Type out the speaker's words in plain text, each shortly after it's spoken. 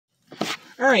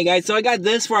Alright guys, so I got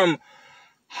this from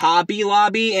Hobby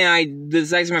Lobby, and this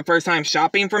is actually my first time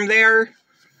shopping from there. And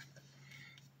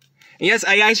yes,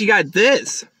 I actually got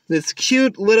this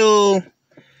cute little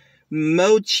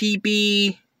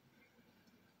Mochibi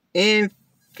Infinity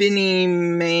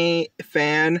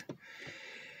fan.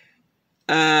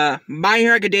 My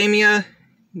Hero Academia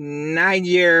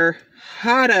Nejire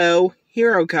Hado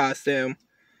hero costume.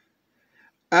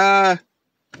 I'm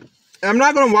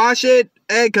not gonna wash it,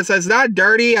 because it's not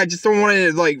dirty. I just don't want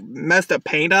it to, like, mess the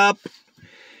paint up.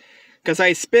 Because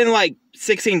I spent, like,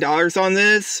 $16 on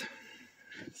this.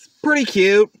 It's pretty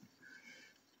cute.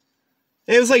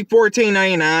 It was, like,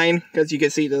 $14.99, because you can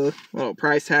see the little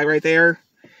price tag right there.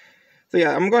 So, yeah,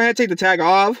 I'm going to go ahead and take the tag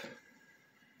off.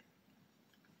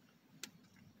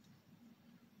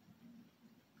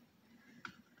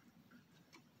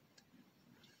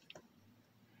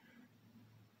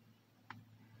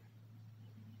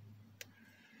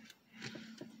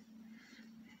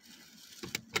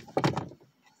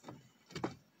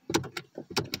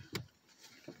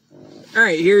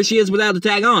 Alright, here she is without the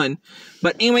tag on.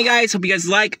 But anyway, guys, hope you guys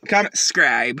like, comment,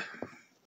 subscribe.